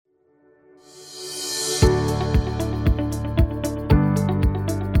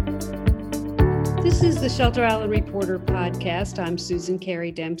Shelter Island Reporter podcast. I'm Susan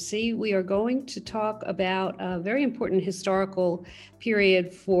Carey Dempsey. We are going to talk about a very important historical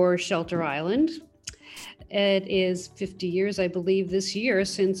period for Shelter Island. It is 50 years, I believe, this year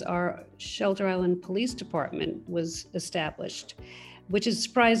since our Shelter Island Police Department was established, which is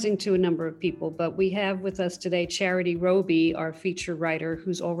surprising to a number of people. But we have with us today Charity Roby, our feature writer,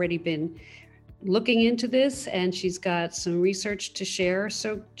 who's already been looking into this, and she's got some research to share.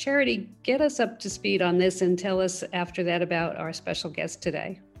 So Charity, get us up to speed on this and tell us after that about our special guest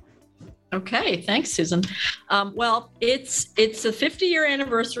today. Okay, thanks, Susan. Well, it's the 50-year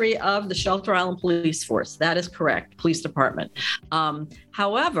anniversary of the Shelter Island Police Force. That is correct, police department.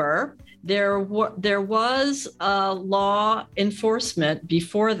 However, there was law enforcement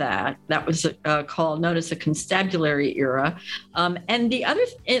before that. That was known as the constabulary era. And the other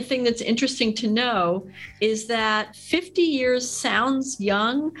thing that's interesting to know is that 50 years sounds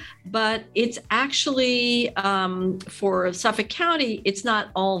young, but it's actually, for Suffolk County, it's not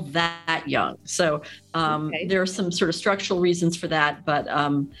all that young. So there are some sort of structural reasons for that, but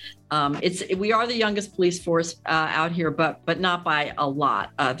we are the youngest police force out here, but not by a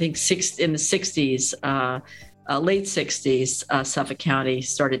lot. I think in the 60s, late 60s, Suffolk County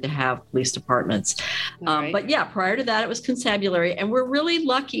started to have police departments. Right. But yeah, prior to that, it was constabulary. And we're really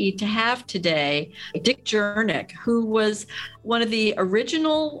lucky to have today Dick Jernick, who was one of the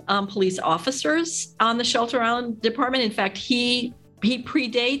original police officers on the Shelter Island Department. In fact, he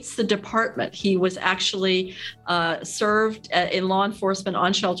predates the department. He was actually served in law enforcement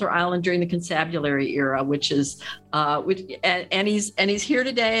on Shelter Island during the constabulary era, and he's here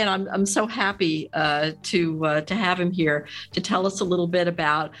today, and I'm so happy to have him here to tell us a little bit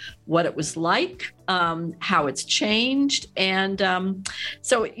about what it was like, how it's changed, and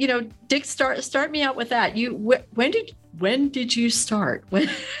so Dick, start me out with that. When did you start?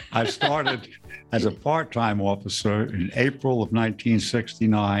 I started as a part-time officer in April of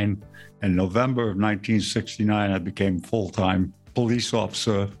 1969. In November of 1969, I became full-time police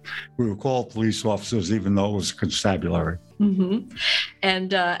officer. We were called police officers, even though it was constabulary. Mm-hmm.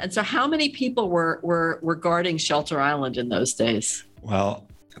 And so how many people were guarding Shelter Island in those days? Well,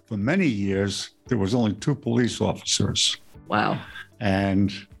 for many years, there was only 2 police officers. Wow.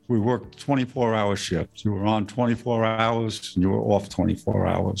 And we worked 24-hour shifts. You were on 24 hours and you were off 24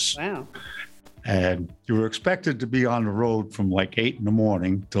 hours. Wow. And you were expected to be on the road from like 8 in the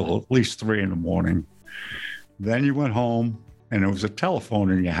morning till at least 3 in the morning. Then you went home and there was a telephone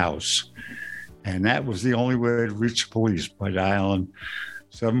in your house. And that was the only way to reach the police, by dialing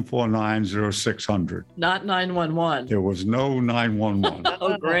 749-0600. Not 911. There was no 911.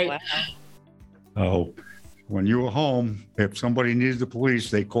 Oh, great. Wow. So when you were home, if somebody needed the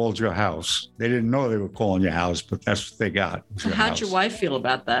police, they called your house. They didn't know they were calling your house, but that's what they got. How'd your wife feel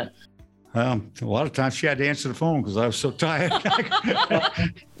about that? A lot of times she had to answer the phone because I was so tired.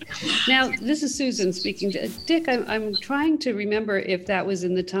 Now, this is Susan speaking. Dick, I'm trying to remember if that was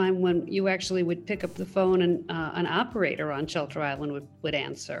in the time when you actually would pick up the phone and an operator on Shelter Island would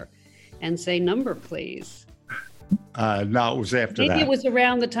answer and say, "Number, please." No, it was after that. Maybe it was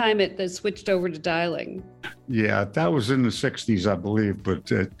around the time it switched over to dialing. Yeah, that was in the 60s, I believe. But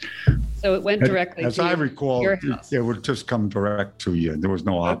so it went directly as to I recall, it would just come direct to you. There was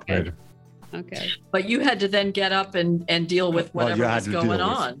no operator. Okay. But you had to then get up and deal with whatever was going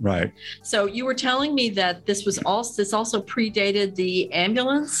on. Right. So you were telling me that this also predated the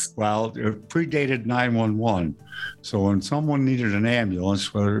ambulance? Well, it predated 911. So when someone needed an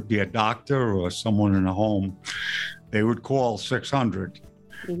ambulance, whether it be a doctor or someone in a home, they would call 600.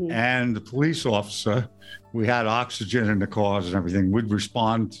 Mm-hmm. And the police officer, we had oxygen in the cars and everything. We'd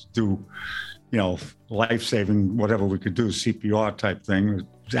respond to, life-saving, whatever we could do, CPR type thing.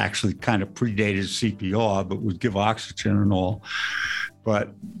 It actually kind of predated CPR, but would give oxygen and all.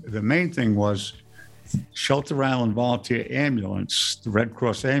 But the main thing was Shelter Island Volunteer Ambulance, the Red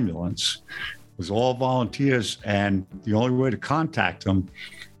Cross ambulance, was all volunteers. And the only way to contact them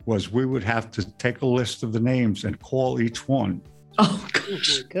was we would have to take a list of the names and call each one. Oh,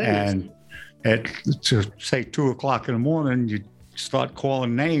 gosh. And to say 2 o'clock in the morning, you'd start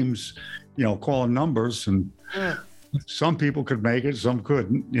calling names, calling numbers, and some people could make it, some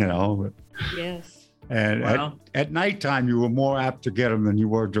couldn't, Yes. And wow. at nighttime, you were more apt to get them than you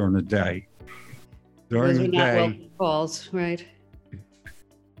were during the day. During Those the were day. not welcome calls, right?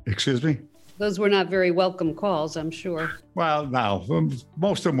 Excuse me? Those were not very welcome calls, I'm sure. Well, no,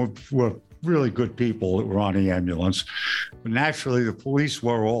 most of them were really good people that were on the ambulance. But naturally, the police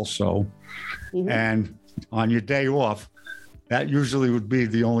were also. Mm-hmm. And on your day off, that usually would be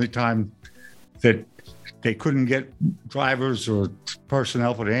the only time that they couldn't get drivers or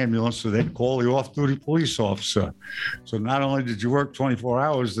personnel for the ambulance, so they'd call the off-duty police officer. So not only did you work 24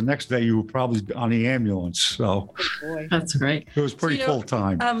 hours, the next day you were probably on the ambulance. So that's great. It was pretty full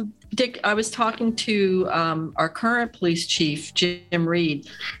time. Dick, I was talking to our current police chief, Jim Reed,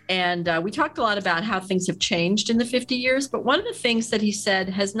 and we talked a lot about how things have changed in the 50 years. But one of the things that he said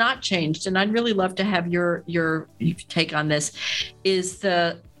has not changed, and I'd really love to have your take on this, is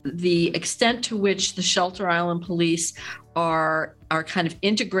the extent to which the Shelter Island police are kind of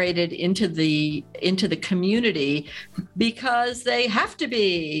integrated into the community because they have to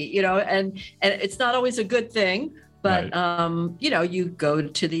be, and it's not always a good thing. But, right. You go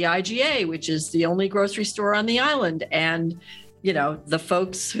to the IGA, which is the only grocery store on the island, and, the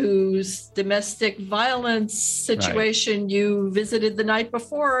folks whose domestic violence situation you visited the night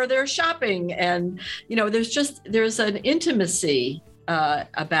before, they're shopping. And, there's an intimacy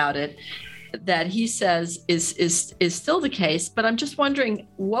about it that he says is still the case. But I'm just wondering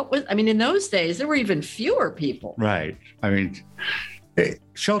in those days, there were even fewer people. Right.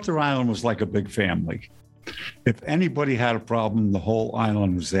 Shelter Island was like a big family. If anybody had a problem, the whole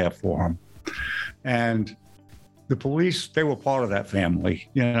island was there for them. And the police, they were part of that family,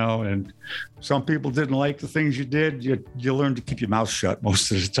 and some people didn't like the things you did. You learned to keep your mouth shut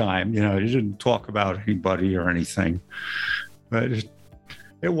most of the time. You didn't talk about anybody or anything. But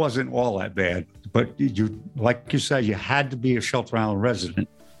it wasn't all that bad. But like you said, you had to be a Shelter Island resident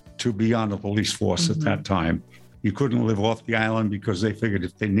to be on the police force at that time. You couldn't live off the island because they figured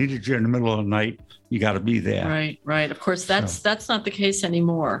if they needed you in the middle of the night, you got to be there. Right. Of course, that's not the case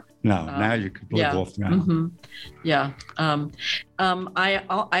anymore. No, now you could live off the island. Mm-hmm. Yeah.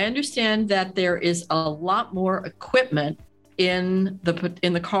 I understand that there is a lot more equipment in the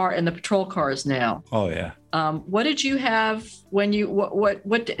patrol cars now. Oh yeah. What did you have when you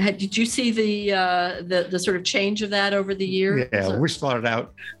what did you see the sort of change of that over the years? Yeah, we started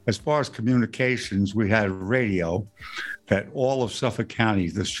out as far as communications. We had radio that all of Suffolk County,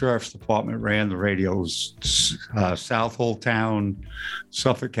 the Sheriff's Department ran the radios. Southold Town,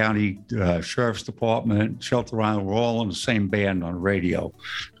 Suffolk County Sheriff's Department, Shelter Island were all in the same band on radio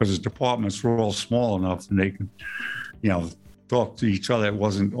because the departments were all small enough and they could, talk to each other. It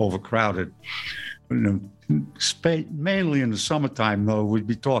wasn't overcrowded. Mainly in the summertime, though, we'd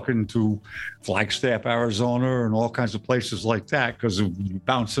be talking to Flagstaff, Arizona, and all kinds of places like that because it would be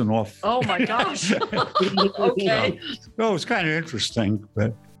bouncing off. Oh my gosh! Okay. So it was kind of interesting,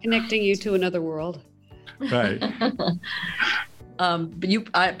 but connecting you to another world. Right.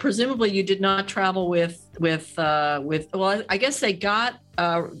 But presumably you did not travel with. Well, I guess they got.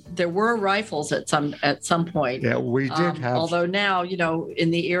 There were rifles at some point. Yeah, we did have. Although now,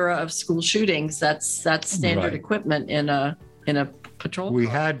 in the era of school shootings, that's standard equipment in a patrol. We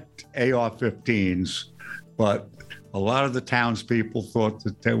car. had AR-15s, but a lot of the townspeople thought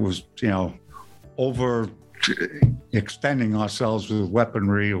that was, over extending ourselves with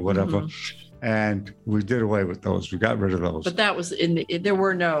weaponry or whatever. Mm-hmm. And we did away with those. We got rid of those. But that was there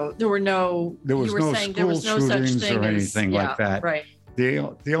was no school shootings or anything like that. Right.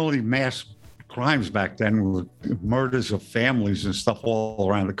 The only mass crimes back then were murders of families and stuff all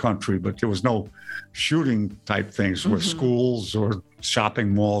around the country, but there was no shooting type things where schools or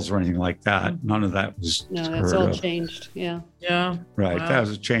shopping malls or anything like that. None of that was. No, that's all changed. Yeah. Yeah. Right. Wow. That was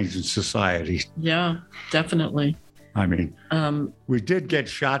a change in society. Yeah, definitely. We did get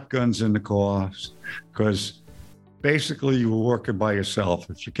shotguns in the cars because basically you were working by yourself.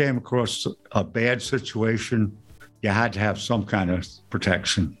 If you came across a bad situation, you had to have some kind of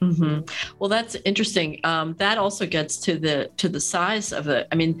protection. Mm-hmm. Well, that's interesting. That also gets to the size of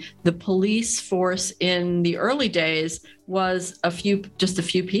the police force in the early days was just a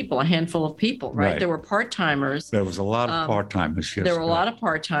few people, a handful of people, right? There were part-timers. There was a lot of part-timers. Yes, there were a lot of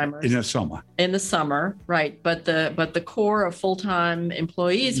part-timers in the summer. In the summer, right? But the core of full-time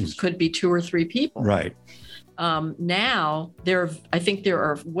employees could be 2 or 3 people, right? Now I think there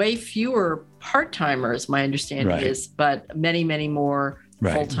are way fewer part-timers, my understanding is, but many, many more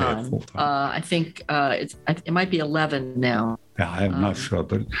full-time. I think it might be 11 now. Yeah, I'm not sure,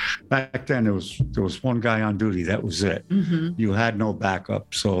 but back then there was one guy on duty. That was it. Mm-hmm. You had no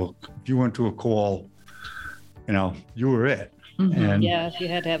backup, so if you went to a call, you were it. Mm-hmm. And, if you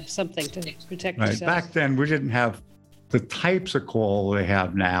had to have something to protect yourself. Back then we didn't have the types of call they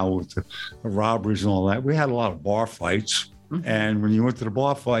have now with the robberies and all that. We had a lot of bar fights. Mm-hmm. And when you went to the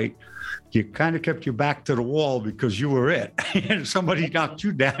bar fight, you kind of kept your back to the wall because you were it. And if somebody knocked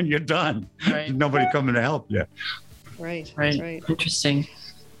you down, you're done. Right. Nobody coming to help you. Right. Interesting.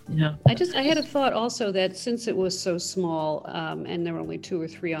 Yeah. I had a thought also that since it was so small and there were only 2 or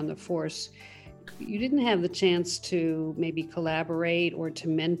 3 on the force, you didn't have the chance to maybe collaborate or to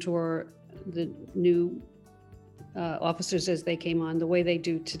mentor the new officers as they came on the way they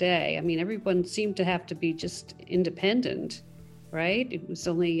do today. I mean, everyone seemed to have to be just independent, right? It was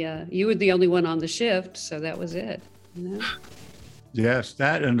only, you were the only one on the shift, so that was it, you know? Yes,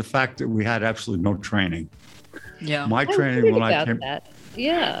 that and the fact that we had absolutely no training. Yeah. My training when I came, that.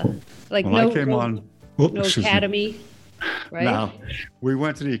 Yeah. Like when I came on, no academy, right? No, we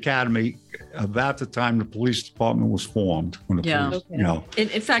went to the academy about the time the police department was formed. When the police, Okay. you know, In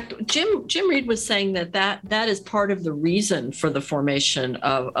fact, Jim Reed was saying that is part of the reason for the formation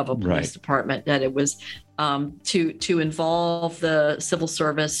of a police Right. department, that it was to involve the civil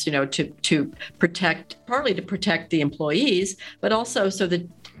service, you know, to protect, partly to protect the employees, but also so that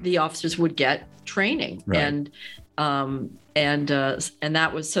the officers would get training. Right. And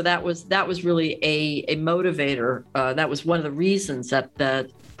that was really a motivator. That was one of the reasons that the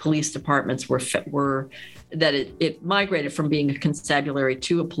police departments were that it migrated from being a constabulary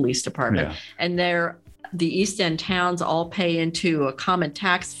to a police department. Yeah. And the East End towns all pay into a common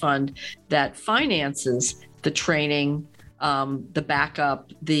tax fund that finances the training, the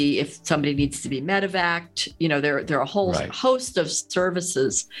backup, if somebody needs to be medevaced, you know, there are a whole Right. host of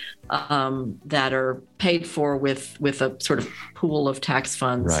services that are paid for with a sort of pool of tax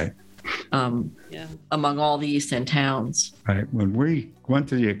funds, right. Yeah. among all the East End towns. Right. When we went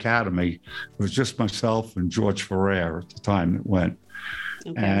to the academy, it was just myself and George Ferrer at the time that went.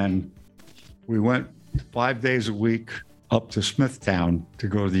 Okay. And we went 5 days a week up to Smithtown to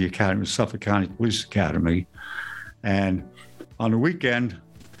go to the academy, Suffolk County Police Academy. And on the weekend,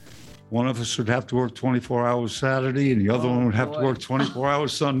 one of us would have to work 24 hours Saturday and the other one would have to boy. work 24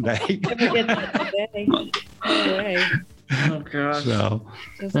 hours Sunday. Forget that today. No way. Oh gosh, So,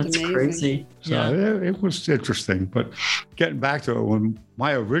 Just that's amazing. crazy. so Yeah. it was interesting. But getting back to it, when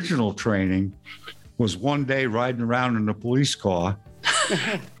my original training was one day riding around in a police car,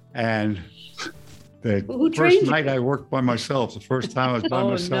 and the Who first trained you? night I worked by myself, the first time I was by Oh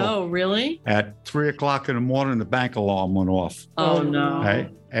myself, no, really? at 3:00 in the morning, the bank alarm went off. Oh no. Right?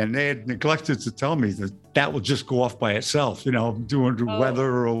 And they had neglected to tell me that would just go off by itself, you know, due to Oh.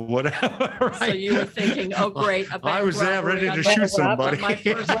 weather or whatever. Right? So you were thinking, oh great, a I bank was there robbery ready on to my- shoot somebody. on my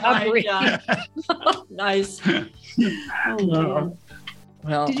first Robbery. night, yeah. Nice. Oh, man.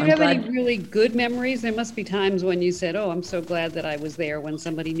 Well, Did you I'm have glad- any really good memories? There must be times when you said, "Oh, I'm so glad that I was there when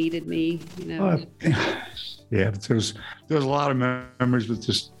somebody needed me." You know. Yeah, but there's a lot of memories, but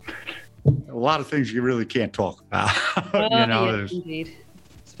just a lot of things you really can't talk about. Oh, you know, yes, there's- indeed,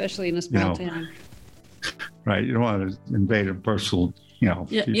 especially in a small know, town. right? You don't want to invade a personal, you know.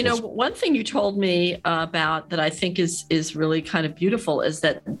 Yeah, you know, people's- one thing you told me about that I think is really kind of beautiful is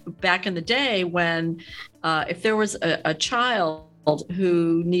that back in the day when if there was a child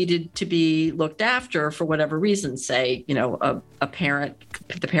who needed to be looked after for whatever reason, say, you know,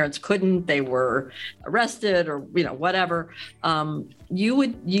 the parents couldn't, they were arrested or, you know, whatever,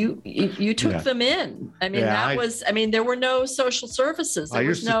 you took Yeah. them in. I mean, Yeah, there were no social services. There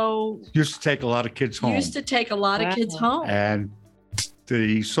was used to take a lot of kids home. used to take a lot of kids Wow. home. And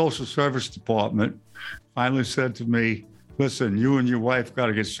the social service department finally said to me, listen, you and your wife got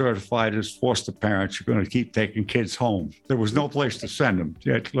to get certified as foster parents. You're going to keep taking kids home. There was no place to send them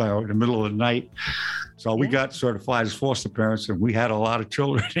in the middle of the night. So we Yeah. got certified as foster parents, and we had a lot of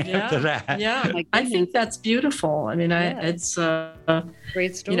children Yeah. after that. Yeah, My I goodness. think that's beautiful. I mean, Yeah. it's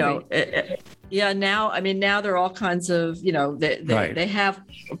Great story. you know, now there are all kinds of, you know, Right. they have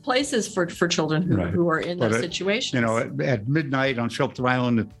places for children Right. who are in But those it- situations. You know, at midnight on Shelter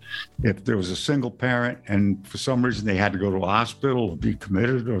Island, if there was a single parent and for some reason they had to go to a hospital or be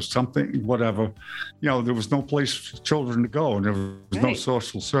committed or something, whatever, you know, there was no place for children to go and there was no Right.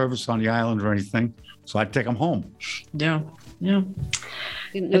 social service on the island or anything. So I'd take them home. yeah, yeah,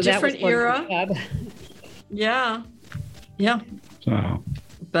 Didn't know a that was different part of era. the job. yeah. So,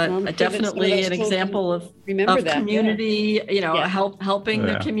 But Well, I'm sure that some of definitely those an children example of Remember that? community, you know, Yeah. helping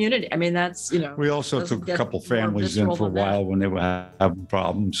the Yeah. community. I mean, that's, you know. we also Doesn't took a get couple more families in visceral for a than that. while when they were having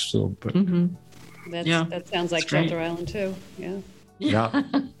problems. So, but Mhm. Yeah. That sounds like That's great. Shelter Island too. Yeah. yeah,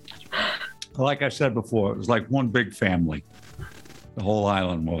 like I said before, it was like one big family. The whole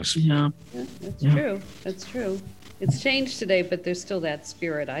island was. Yeah. Yeah, that's Yeah. true. That's true. It's changed today, but there's still that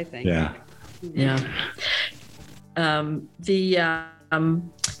spirit, I think. Yeah. Yeah.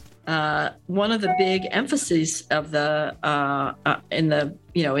 One of the big emphases of the in the,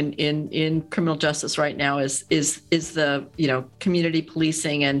 you know, in criminal justice right now is the, you know, community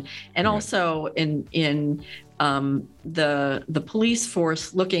policing and also in the police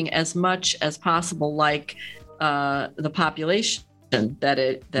force looking as much as possible like the population that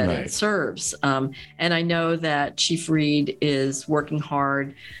it Right. serves. And I know that Chief Reed is working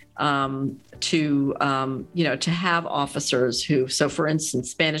hard to have officers who, so for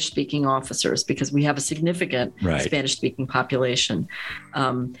instance, Spanish-speaking officers, because we have a significant Right. Spanish-speaking population.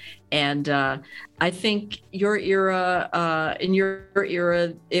 And I think in your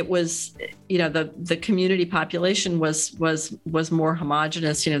era, it was, the community population was more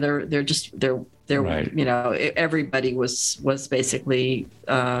homogenous. Right. Everybody was basically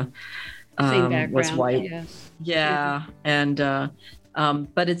Same background. was white. Yes. Yeah, and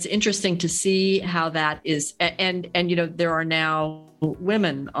but it's interesting to see how that is, and there are now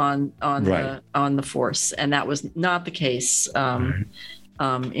women on Right. the force, and that was not the case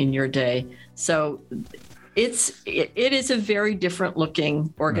in your day. So it is a very different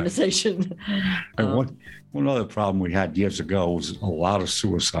looking organization. And one other problem we had years ago was a lot of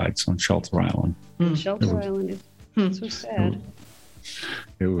suicides on Shelter Island. Shelter Island is so sad.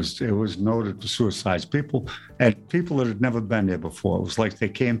 It was noted for suicides. People that had never been there before. It was like they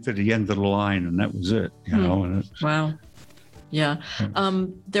came to the end of the line and that was it. And Wow. Yeah.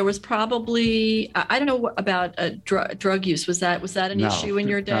 There was probably, I don't know about drug use. Was that an issue in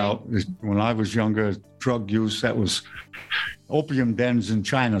your day? No, when I was younger, drug use, that was opium dens in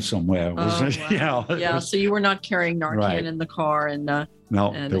China somewhere. Wow. Yeah. So you were not carrying Narcan Right. in the car, and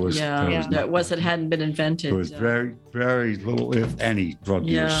no, there was it hadn't been invented. There was very, very little, if any, drug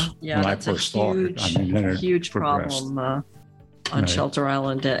use when I that's first started. then a huge progressed. problem on Right. Shelter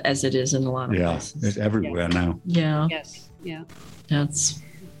Island, as it is in a lot of Yeah, places. it's everywhere now. Yeah. Yes. Yeah. That's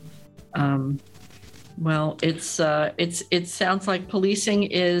well, it sounds like policing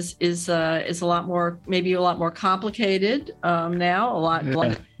is a lot more complicated now,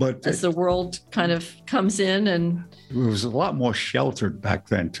 But as the world kind of comes in, and it was a lot more sheltered back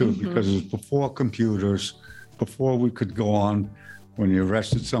then too, because it was before computers, before we could go on when you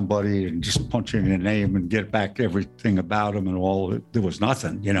arrested somebody and just punch in their name and get back everything about them and all. There was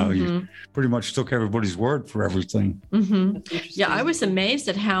nothing, you pretty much took everybody's word for everything. Yeah, I was amazed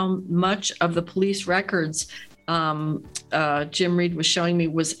at how much of the police records Jim Reed was showing me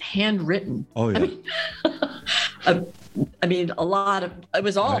was handwritten. Oh yeah. I mean, a lot of it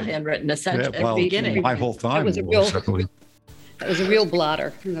was all Right. handwritten essentially Yeah, well, at the beginning. my whole time was a That was a real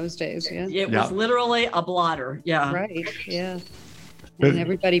blotter in those days. Yeah. It was literally a blotter. Yeah. Right. Yeah. And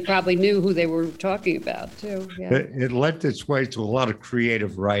everybody probably knew who they were talking about too. Yeah. It led its way to a lot of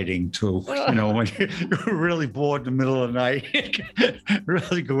creative writing too. When you're really bored in the middle of the night,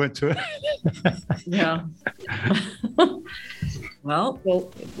 really go into it. Yeah. Well,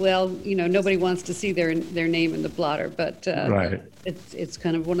 nobody wants to see their name in the blotter, but Right. it's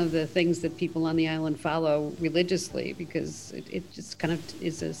kind of one of the things that people on the island follow religiously, because it just kind of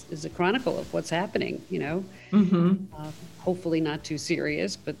is a chronicle of what's happening. Hopefully not too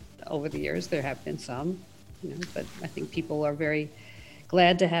serious, but over the years there have been some. But I think people are very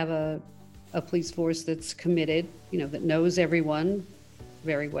glad to have a police force that's committed, that knows everyone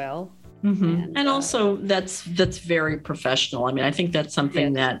very well. And also that's very professional. I mean, I think that's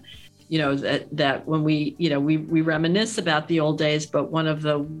something that, that when we reminisce about the old days, but one of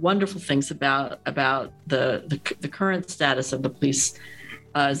the wonderful things about the current status of the police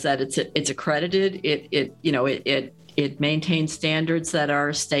is that it's accredited. It maintains standards that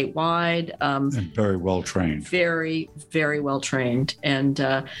are statewide. And very well trained. Very, very well trained, and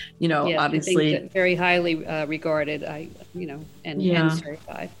Yes, obviously I think that very highly regarded. And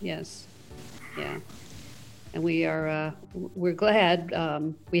certified. Yes, yeah, and we're glad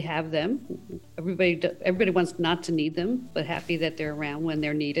we have them. Everybody wants not to need them, but happy that they're around when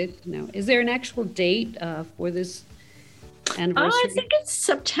they're needed. Is there an actual date for this anniversary? I think it's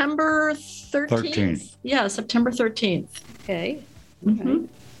September 13th. Yeah, September 13th. Okay. Mm-hmm. Right.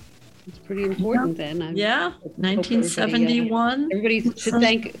 It's pretty important then. 1971. Everybody should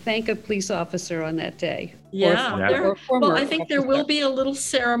thank a police officer on that day. Yeah. Or former I think there will be a little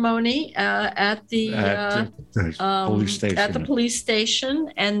ceremony at the police station. At the police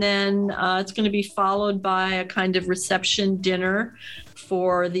station, and then it's going to be followed by a kind of reception dinner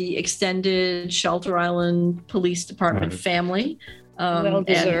for the extended Shelter Island Police Department family. Well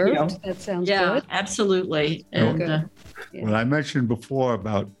deserved. That sounds good. Yeah, absolutely. And When I mentioned before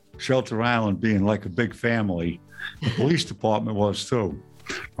about Shelter Island being like a big family, the police department was too.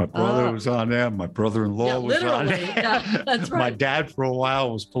 My brother was on there. My brother-in-law was on there. Yeah, that's right. My dad for a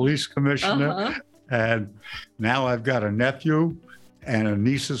while was police commissioner. And now I've got a nephew and a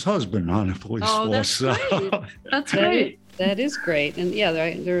niece's husband on the police force. That's great. That's great. That is great. And yeah,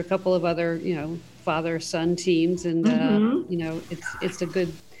 there are a couple of other, father-son teams, and it's a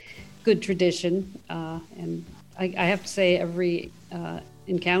good tradition. And I have to say,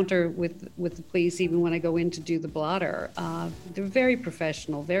 encounter with the police, even when I go in to do the blotter. They're very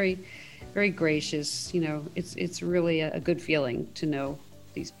professional, very, very gracious. You know, it's really a good feeling to know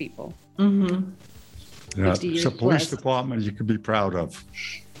these people. Mm-hmm. Yeah, it's a police department you could be proud of.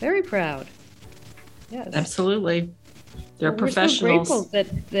 Very proud. Yes. Absolutely. They're professionals. We're so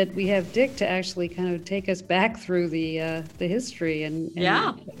grateful that we have Dick to actually kind of take us back through the history and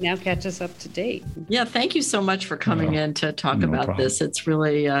now catch us up to date. Yeah, thank you so much for coming in to talk about this. It's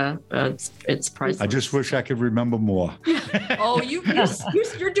really it's priceless. I just wish I could remember more. Oh, you're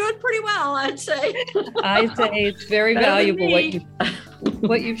doing pretty well, I'd say. I'd say it's very valuable.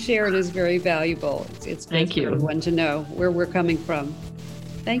 What you've shared is very valuable. It's good for everyone to know where we're coming from.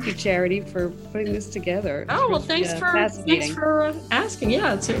 Thank you, Charity, for putting this together. Thanks for asking.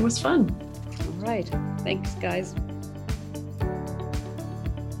 Yeah, it was fun. All right. Thanks, guys.